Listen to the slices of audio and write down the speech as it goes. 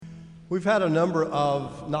We've had a number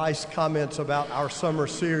of nice comments about our summer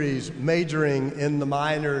series, Majoring in the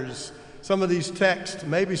Minors. Some of these texts,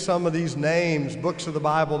 maybe some of these names, books of the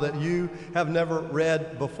Bible that you have never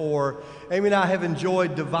read before. Amy and I have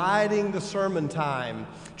enjoyed dividing the sermon time,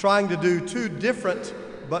 trying to do two different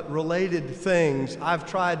but related things. I've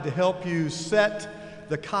tried to help you set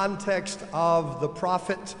the context of the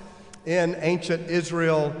prophet in ancient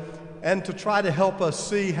Israel and to try to help us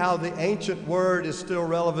see how the ancient word is still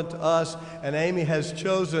relevant to us. And Amy has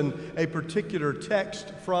chosen a particular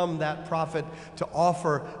text from that prophet to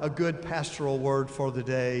offer a good pastoral word for the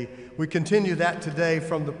day. We continue that today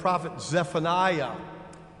from the prophet Zephaniah,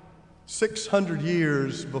 600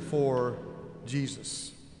 years before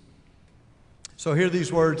Jesus. So hear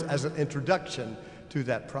these words as an introduction to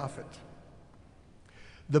that prophet.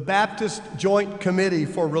 The Baptist Joint Committee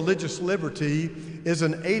for Religious Liberty is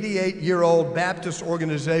an 88-year-old Baptist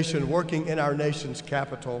organization working in our nation's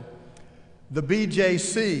capital. The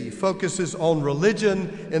BJC focuses on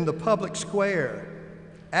religion in the public square,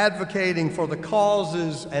 advocating for the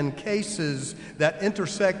causes and cases that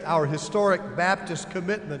intersect our historic Baptist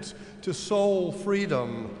commitments to soul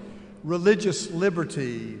freedom, religious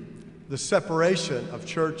liberty, the separation of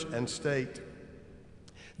church and state.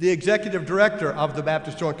 The executive director of the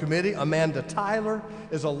Baptist Joint Committee, Amanda Tyler,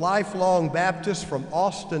 is a lifelong Baptist from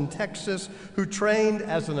Austin, Texas, who trained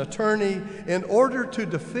as an attorney in order to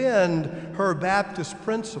defend her Baptist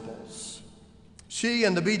principles. She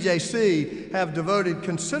and the BJC have devoted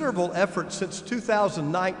considerable effort since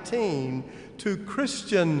 2019 to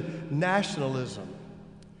Christian nationalism,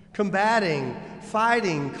 combating,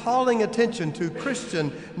 fighting, calling attention to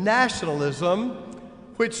Christian nationalism,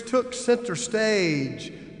 which took center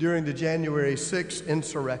stage during the January 6th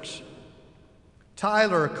insurrection.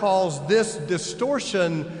 Tyler calls this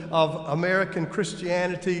distortion of American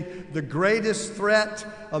Christianity the greatest threat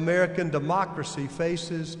American democracy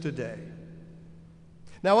faces today.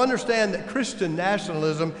 Now understand that Christian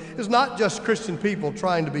nationalism is not just Christian people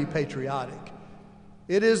trying to be patriotic.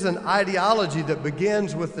 It is an ideology that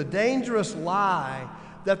begins with the dangerous lie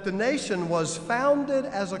that the nation was founded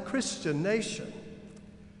as a Christian nation.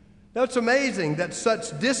 Now, it's amazing that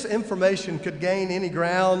such disinformation could gain any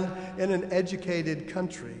ground in an educated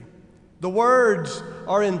country. The words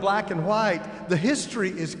are in black and white. The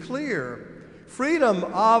history is clear. Freedom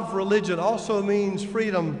of religion also means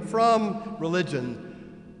freedom from religion.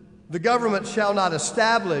 The government shall not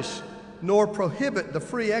establish nor prohibit the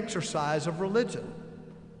free exercise of religion.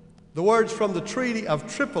 The words from the Treaty of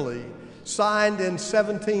Tripoli, signed in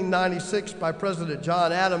 1796 by President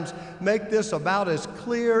John Adams, make this about as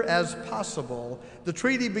clear as possible. The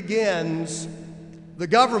treaty begins, "The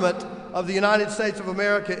government of the United States of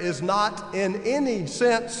America is not in any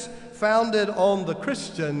sense founded on the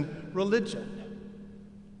Christian religion."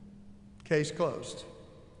 Case closed.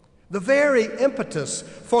 The very impetus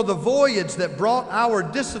for the voyage that brought our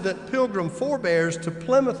dissident pilgrim forebears to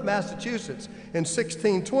Plymouth, Massachusetts in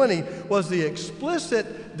 1620 was the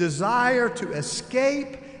explicit desire to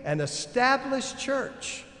escape an established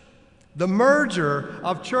church. The merger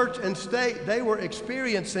of church and state they were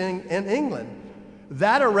experiencing in England.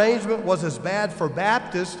 That arrangement was as bad for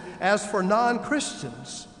Baptists as for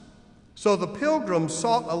non-Christians. So the pilgrims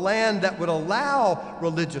sought a land that would allow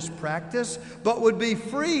religious practice, but would be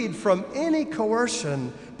freed from any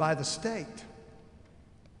coercion by the state.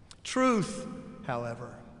 Truth, however,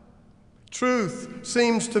 truth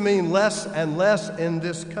seems to mean less and less in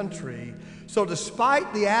this country. So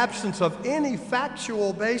despite the absence of any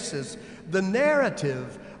factual basis, the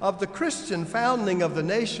narrative of the Christian founding of the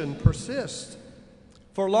nation persists.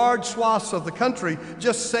 For large swaths of the country,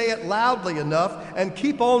 just say it loudly enough and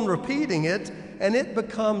keep on repeating it, and it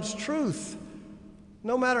becomes truth,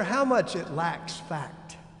 no matter how much it lacks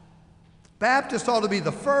fact. Baptists ought to be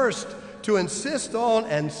the first to insist on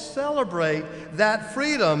and celebrate that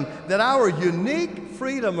freedom that our unique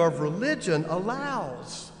freedom of religion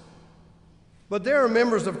allows. But there are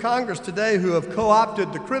members of Congress today who have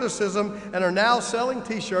co-opted the criticism and are now selling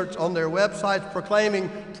T-shirts on their websites proclaiming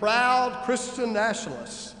proud Christian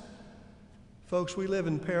nationalists. Folks, we live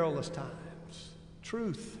in perilous times.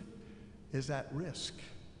 Truth is at risk.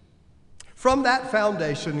 From that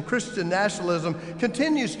foundation, Christian nationalism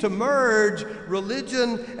continues to merge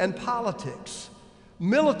religion and politics,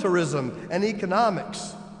 militarism and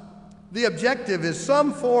economics. The objective is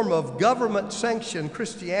some form of government-sanctioned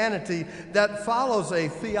Christianity that follows a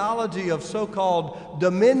theology of so-called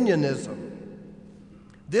dominionism.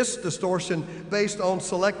 This distortion, based on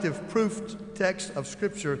selective proof text of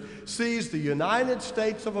Scripture, sees the United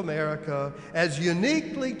States of America as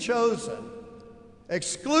uniquely chosen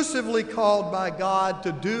exclusively called by God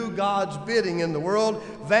to do God's bidding in the world,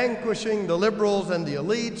 vanquishing the liberals and the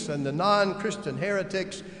elites and the non-Christian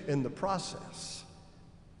heretics in the process.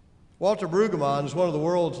 Walter Brueggemann is one of the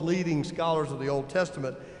world's leading scholars of the Old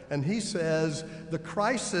Testament, and he says the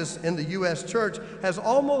crisis in the U.S. church has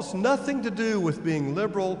almost nothing to do with being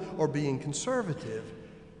liberal or being conservative.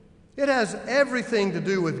 It has everything to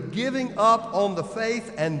do with giving up on the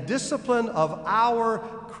faith and discipline of our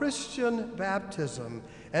Christian baptism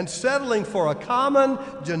and settling for a common,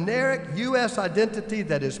 generic U.S. identity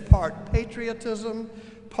that is part patriotism,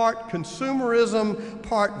 part consumerism,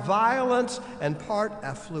 part violence, and part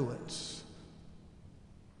affluence.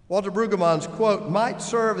 Walter Brueggemann's quote might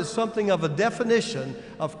serve as something of a definition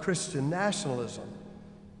of Christian nationalism.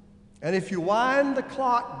 And if you wind the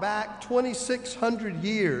clock back 2,600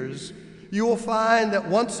 years, you will find that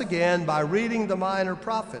once again, by reading the minor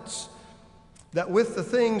prophets, that with the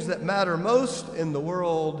things that matter most in the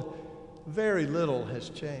world, very little has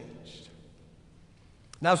changed.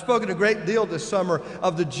 Now, I've spoken a great deal this summer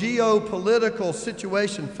of the geopolitical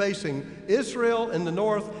situation facing Israel in the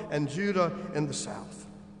north and Judah in the south.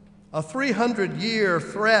 A 300-year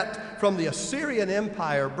threat from the Assyrian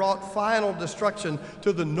Empire brought final destruction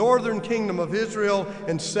to the northern kingdom of Israel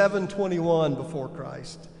in 721 before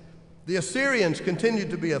Christ. The Assyrians continued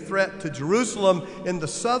to be a threat to Jerusalem in the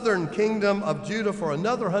southern kingdom of Judah for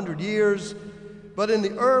another 100 years, but in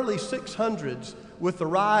the early 600s, with the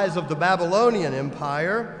rise of the Babylonian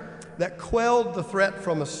Empire that quelled the threat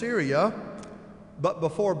from Assyria, but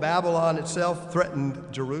before Babylon itself threatened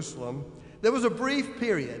Jerusalem, there was a brief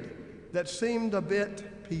period that seemed a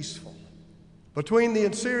bit peaceful. Between the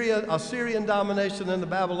Assyrian domination and the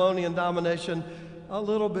Babylonian domination, a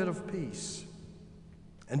little bit of peace.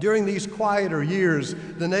 And during these quieter years,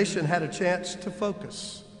 the nation had a chance to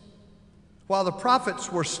focus. While the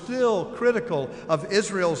prophets were still critical of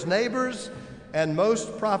Israel's neighbors, and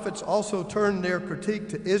most prophets also turned their critique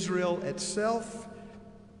to Israel itself,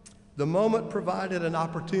 the moment provided an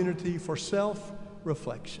opportunity for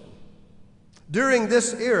self-reflection. During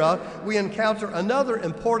this era, we encounter another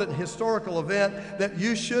important historical event that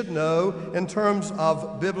you should know in terms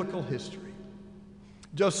of biblical history.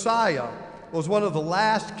 Josiah was one of the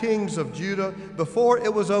last kings of Judah before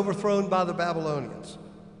it was overthrown by the Babylonians.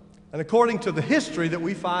 And according to the history that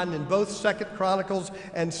we find in both 2nd Chronicles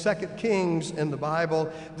and 2nd Kings in the Bible,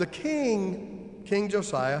 the King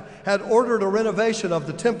Josiah, had ordered a renovation of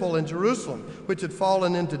the temple in Jerusalem, which had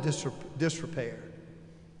fallen into disrepair.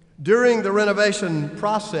 During the renovation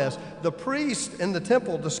process, the priest in the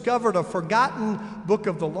temple discovered a forgotten book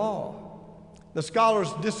of the law. The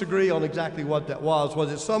scholars disagree on exactly what that was.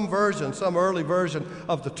 Was it some early version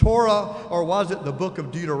of the Torah, or was it the book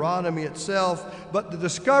of Deuteronomy itself? But the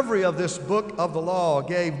discovery of this book of the law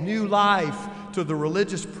gave new life to the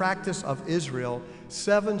religious practice of Israel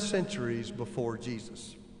 7 centuries before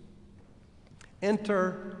Jesus.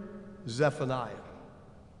 Enter Zephaniah,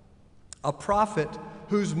 a prophet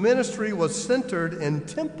whose ministry was centered in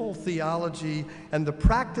temple theology and the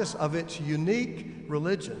practice of its unique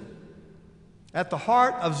religion. At the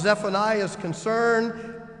heart of Zephaniah's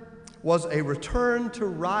concern was a return to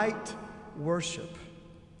right worship,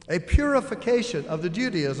 a purification of the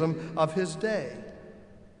Judaism of his day.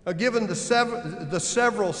 Given the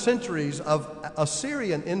several centuries of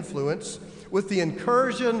Assyrian influence, with the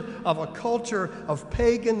incursion of a culture of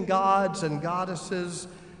pagan gods and goddesses,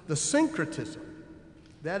 the syncretism,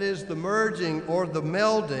 that is the merging or the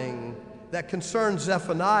melding that concerned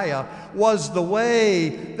Zephaniah, was the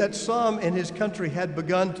way that some in his country had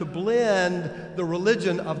begun to blend the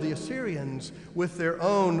religion of the Assyrians with their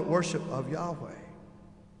own worship of Yahweh.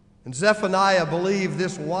 And Zephaniah believed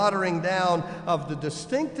this watering down of the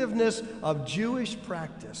distinctiveness of Jewish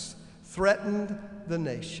practice threatened the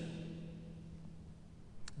nation.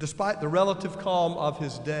 Despite the relative calm of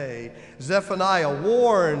his day, Zephaniah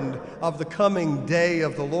warned of the coming day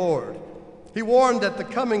of the Lord. He warned that the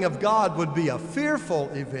coming of God would be a fearful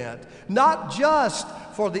event, not just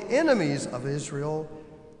for the enemies of Israel,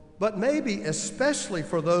 but maybe especially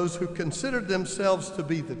for those who considered themselves to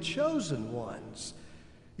be the chosen ones,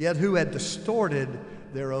 yet who had distorted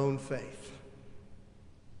their own faith.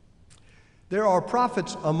 There are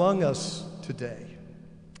prophets among us today.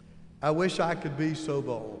 I wish I could be so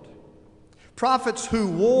bold. Prophets who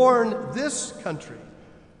warn this country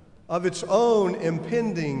of its own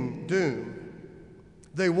impending doom.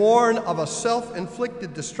 They warn of a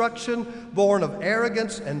self-inflicted destruction born of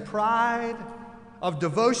arrogance and pride, of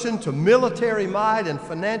devotion to military might and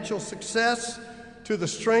financial success, to the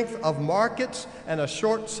strength of markets and a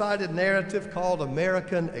short-sighted narrative called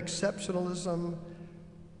American exceptionalism.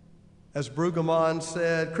 As Brueggemann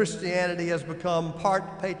said, Christianity has become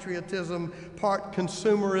part patriotism, part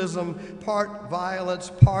consumerism, part violence,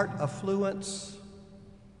 part affluence.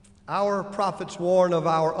 Our prophets warn of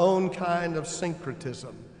our own kind of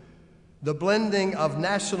syncretism, the blending of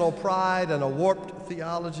national pride and a warped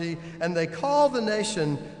theology, and they call the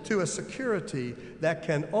nation to a security that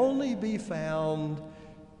can only be found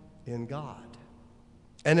in God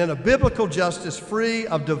and in a biblical justice free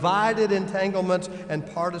of divided entanglements and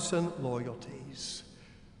partisan loyalties.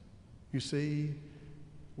 You see,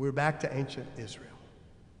 we're back to ancient Israel.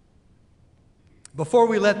 Before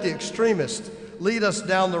we let the extremists lead us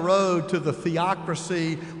down the road to the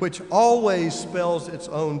theocracy, which always spells its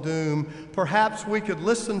own doom, perhaps we could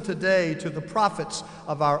listen today to the prophets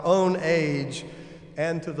of our own age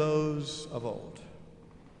and to those of old.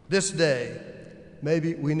 This day,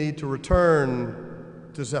 maybe we need to return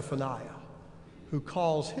to Zephaniah, who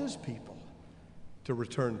calls his people to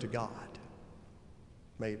return to God.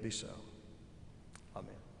 May it be so.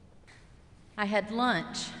 Amen. I had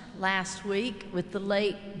lunch last week with the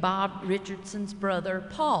late Bob Richardson's brother,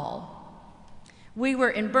 Paul. We were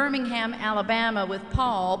in Birmingham, Alabama with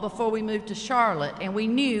Paul before we moved to Charlotte, and we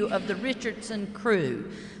knew of the Richardson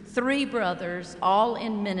crew, 3 brothers, all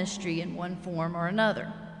in ministry in one form or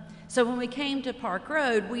another. So when we came to Park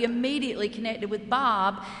Road, we immediately connected with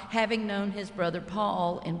Bob, having known his brother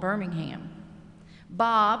Paul in Birmingham.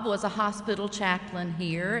 Bob was a hospital chaplain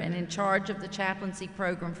here and in charge of the chaplaincy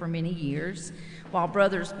program for many years, while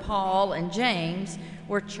brothers Paul and James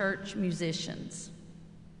were church musicians.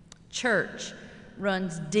 Church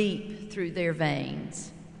runs deep through their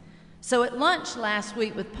veins. So at lunch last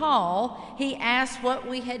week with Paul, he asked what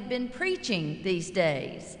we had been preaching these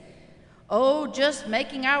days. "Oh, just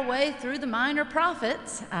making our way through the minor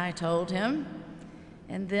prophets," I told him.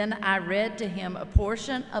 And then I read to him a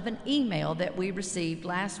portion of an email that we received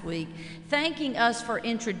last week, thanking us for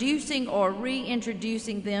introducing or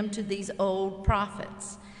reintroducing them to these old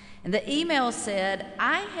prophets. And the email said,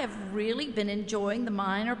 "I have really been enjoying the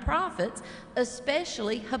minor prophets,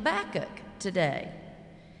 especially Habakkuk, today."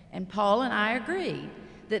 And Paul and I agreed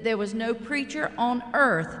that there was no preacher on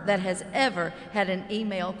earth that has ever had an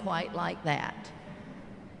email quite like that.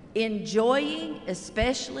 Enjoying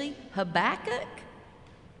especially Habakkuk?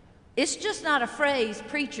 It's just not a phrase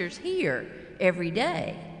preachers hear every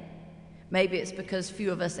day. Maybe it's because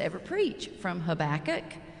few of us ever preach from Habakkuk,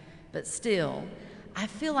 but still, I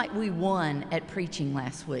feel like we won at preaching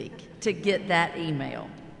last week to get that email.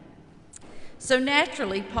 So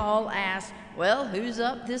naturally, Paul asked, "Well, who's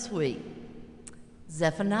up this week?"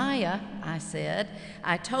 "Zephaniah," I said.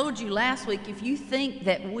 "I told you last week, if you think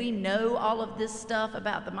that we know all of this stuff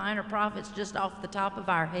about the minor prophets just off the top of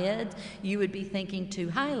our heads, you would be thinking too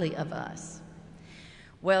highly of us."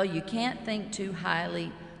 Well, you can't think too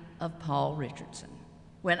highly of Paul Richardson.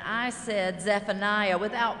 When I said Zephaniah,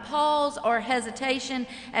 without pause or hesitation,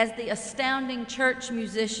 as the astounding church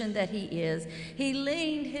musician that he is, he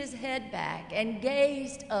leaned his head back and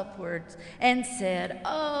gazed upwards and said,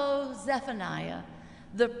 "Oh, Zephaniah,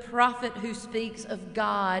 the prophet who speaks of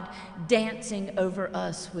God dancing over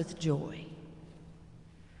us with joy."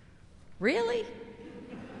 Really?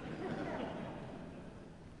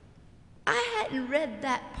 I hadn't read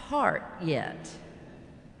that part yet.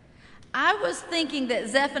 I was thinking that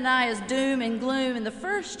Zephaniah's doom and gloom in the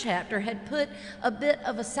first chapter had put a bit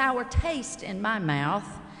of a sour taste in my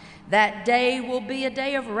mouth. That day will be a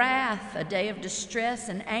day of wrath, a day of distress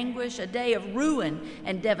and anguish, a day of ruin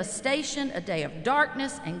and devastation, a day of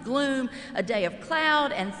darkness and gloom, a day of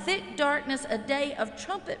cloud and thick darkness, a day of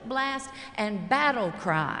trumpet blast and battle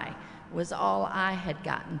cry was all I had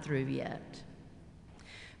gotten through yet.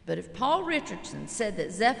 But if Paul Richardson said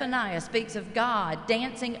that Zephaniah speaks of God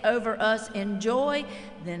dancing over us in joy,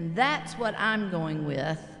 then that's what I'm going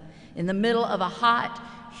with in the middle of a hot,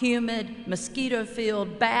 humid,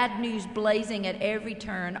 mosquito-filled, bad news blazing at every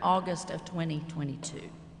turn August of 2022.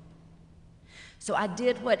 So I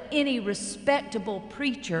did what any respectable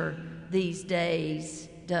preacher these days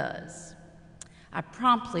does. I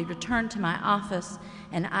promptly returned to my office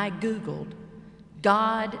and I Googled,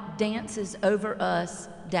 "God dances over us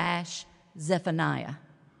Zephaniah."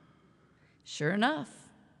 Sure enough,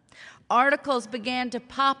 articles began to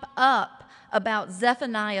pop up about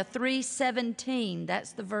Zephaniah 3:17.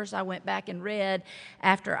 That's the verse I went back and read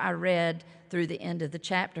after I read through the end of the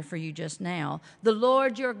chapter for you just now. "The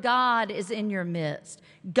Lord your God is in your midst.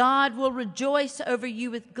 God will rejoice over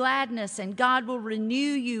you with gladness, and God will renew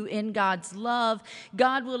you in God's love.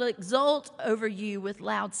 God will exult over you with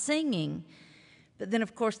loud singing." But then,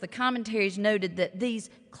 of course, the commentaries noted that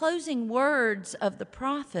these closing words of the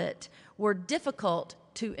prophet were difficult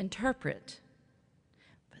to interpret,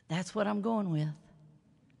 but that's what I'm going with.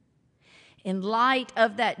 In light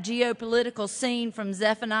of that geopolitical scene from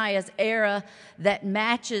Zephaniah's era that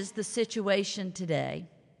matches the situation today,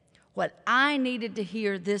 what I needed to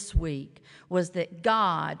hear this week was that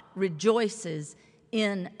God rejoices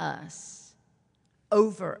in us,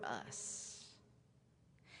 over us.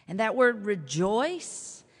 And that word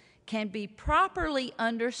rejoice can be properly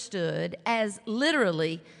understood as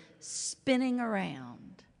literally spinning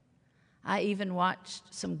around. I even watched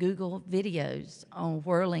some Google videos on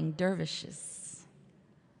whirling dervishes.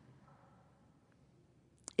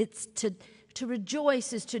 It's to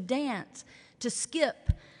rejoice is to dance, to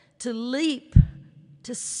skip, to leap,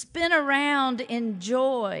 to spin around in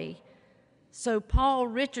joy. So Paul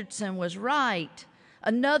Richardson was right.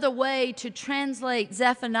 Another way to translate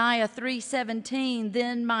Zephaniah 3:17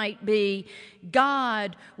 then might be,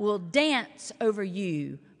 God will dance over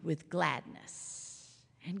you with gladness.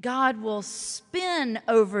 And God will spin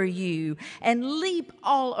over you and leap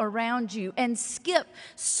all around you and skip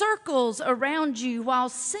circles around you while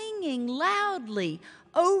singing loudly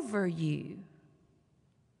over you.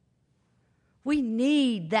 We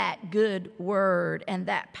need that good word and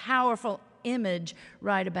that powerful image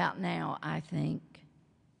right about now, I think.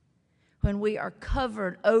 When we are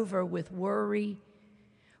covered over with worry,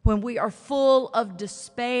 when we are full of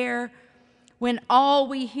despair, when all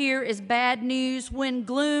we hear is bad news, when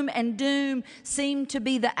gloom and doom seem to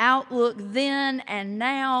be the outlook then and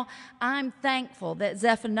now, I'm thankful that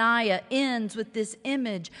Zephaniah ends with this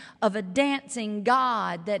image of a dancing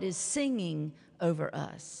God that is singing over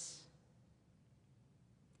us.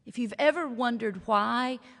 If you've ever wondered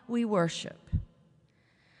why we worship,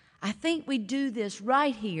 I think we do this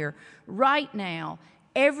right here, right now,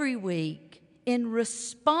 every week in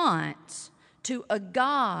response to a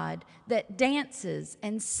God that dances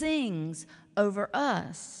and sings over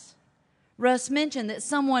us. Russ mentioned that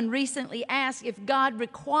someone recently asked if God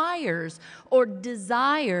requires or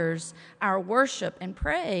desires our worship and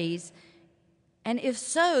praise. And if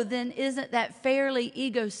so, then isn't that fairly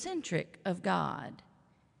egocentric of God?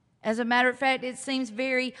 As a matter of fact, it seems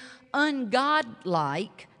very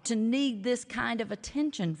ungodlike to need this kind of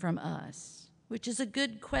attention from us, which is a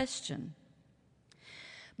good question.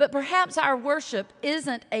 But perhaps our worship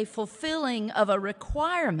isn't a fulfilling of a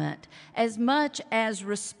requirement as much as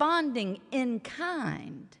responding in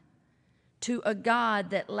kind to a God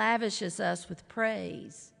that lavishes us with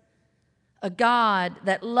praise, a God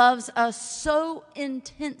that loves us so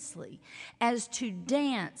intensely as to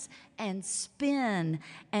dance and spin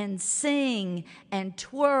and sing and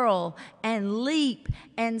twirl and leap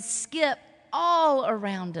and skip all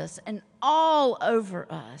around us and all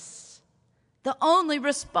over us. The only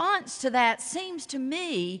response to that seems to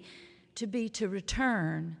me to be to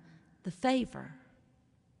return the favor.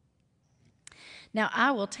 Now,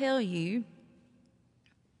 I will tell you,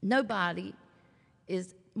 nobody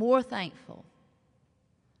is more thankful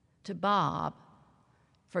to Bob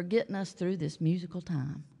for getting us through this musical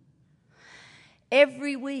time.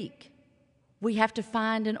 Every week, we have to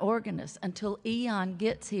find an organist until Eon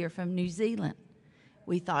gets here from New Zealand.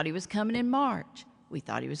 We thought he was coming in March. We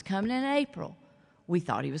thought he was coming in April. We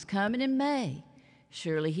thought he was coming in May.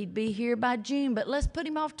 Surely he'd be here by June, but let's put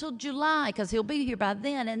him off till July because he'll be here by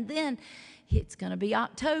then, and then it's going to be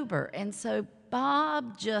October. And so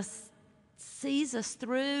Bob just sees us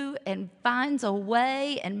through and finds a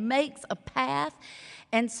way and makes a path.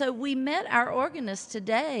 And so we met our organist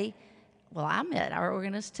today. Well, I met our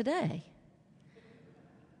organist today.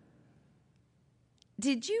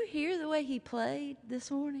 Did you hear the way he played this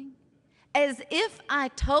morning? As if I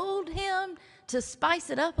told him to spice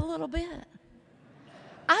it up a little bit.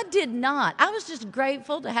 I did not. I was just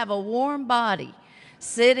grateful to have a warm body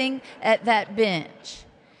sitting at that bench.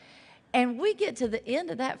 And we get to the end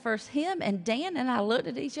of that first hymn, and Dan and I looked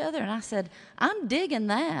at each other, and I said, I'm digging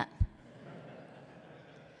that.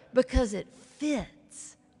 Because it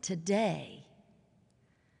fits today.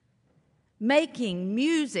 Making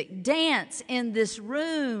music dance in this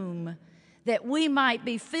room that we might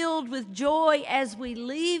be filled with joy as we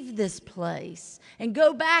leave this place and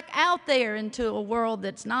go back out there into a world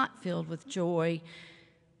that's not filled with joy.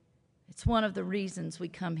 It's one of the reasons we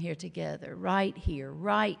come here together, right here,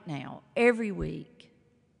 right now, every week.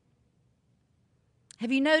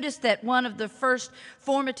 Have you noticed that one of the first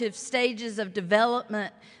formative stages of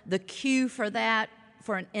development, the cue for that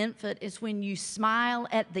for an infant, is when you smile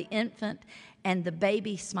at the infant and the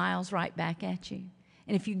baby smiles right back at you?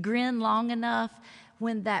 And if you grin long enough,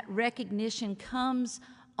 when that recognition comes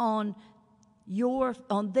on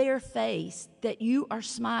their face that you are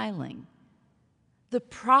smiling, The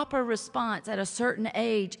proper response at a certain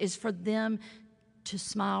age is for them to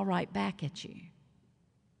smile right back at you.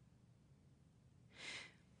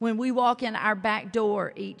 When we walk in our back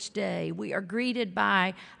door each day, we are greeted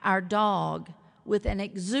by our dog with an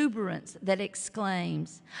exuberance that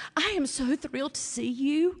exclaims, "I am so thrilled to see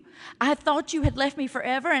you. I thought you had left me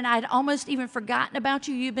forever, and I'd almost even forgotten about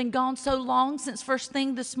you. You've been gone so long since first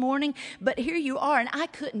thing this morning, but here you are, and I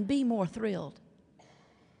couldn't be more thrilled."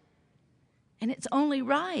 And it's only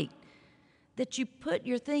right that you put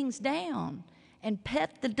your things down and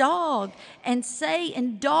pet the dog and say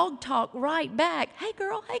in dog talk right back, "Hey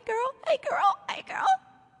girl, hey girl, hey girl, hey girl."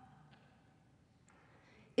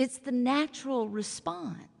 It's the natural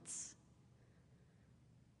response.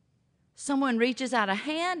 Someone reaches out a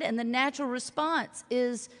hand, and the natural response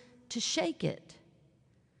is to shake it,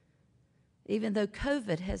 even though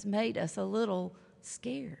COVID has made us a little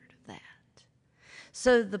scared of that.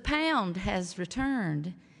 So the pound has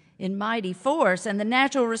returned in mighty force, and the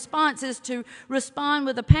natural response is to respond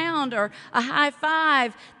with a pound or a high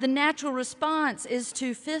five. The natural response is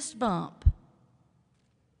to fist bump.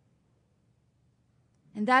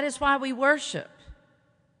 And that is why we worship.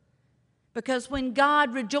 Because when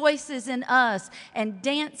God rejoices in us and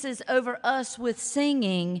dances over us with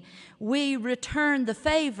singing, we return the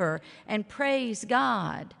favor and praise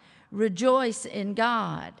God, rejoice in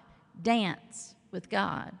God, dance with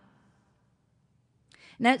God.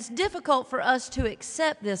 Now, it's difficult for us to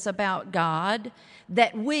accept this about God,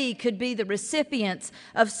 that we could be the recipients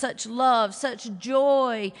of such love, such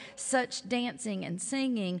joy, such dancing and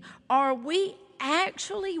singing. Are we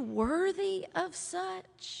actually worthy of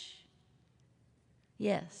such?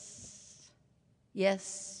 Yes.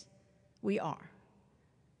 Yes, we are.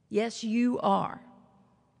 Yes, you are.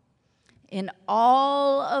 In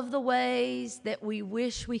all of the ways that we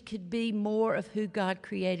wish we could be more of who God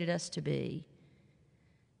created us to be,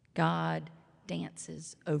 God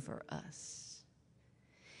dances over us.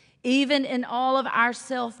 Even in all of our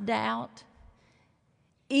self-doubt,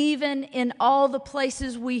 even in all the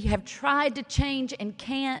places we have tried to change and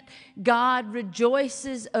can't, God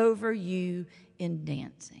rejoices over you in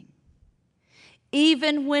dancing.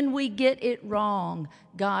 Even when we get it wrong,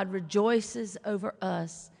 God rejoices over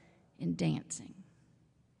us in dancing.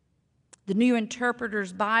 The New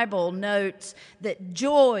Interpreter's Bible notes that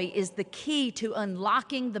joy is the key to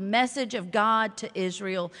unlocking the message of God to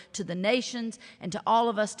Israel, to the nations, and to all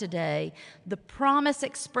of us today. The promise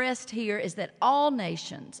expressed here is that all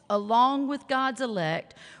nations, along with God's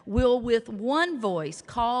elect, will with one voice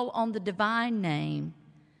call on the divine name.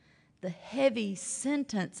 The heavy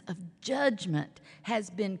sentence of judgment has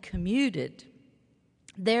been commuted,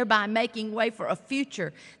 thereby making way for a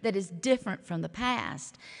future that is different from the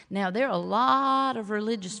past. Now, there are a lot of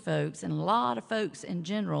religious folks and a lot of folks in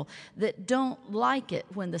general that don't like it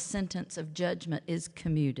when the sentence of judgment is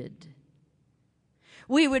commuted.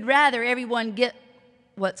 We would rather everyone get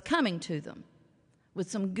what's coming to them with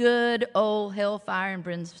some good old hellfire and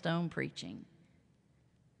brimstone preaching.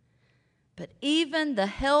 But even the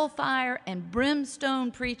hellfire and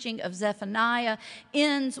brimstone preaching of Zephaniah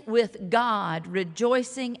ends with God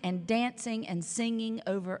rejoicing and dancing and singing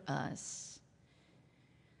over us.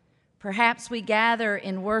 Perhaps we gather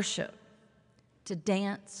in worship to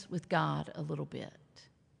dance with God a little bit,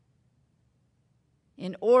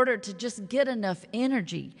 in order to just get enough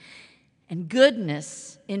energy and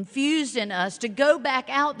goodness infused in us to go back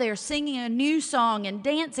out there singing a new song and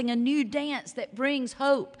dancing a new dance that brings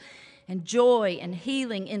hope and joy and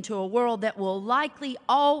healing into a world that will likely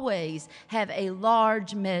always have a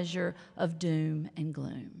large measure of doom and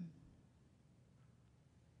gloom.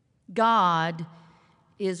 God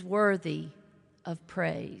is worthy of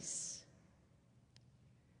praise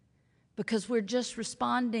because we're just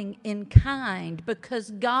responding in kind,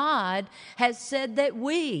 because God has said that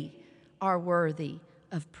we are worthy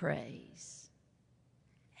of praise,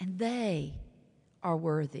 and they are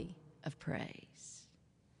worthy of praise.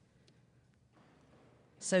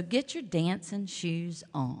 So get your dancing shoes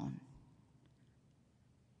on.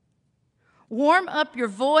 Warm up your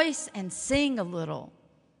voice and sing a little.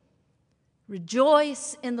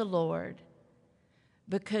 Rejoice in the Lord,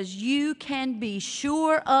 because you can be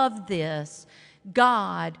sure of this: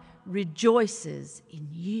 God rejoices in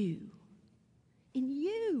you. In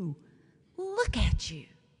you. Look at you.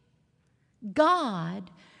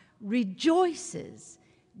 God rejoices,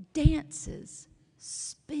 dances,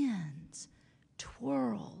 spins,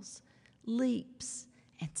 twirls, leaps,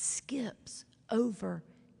 and skips over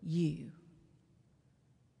you.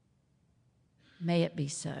 May it be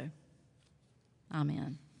so.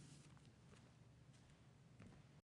 Amen.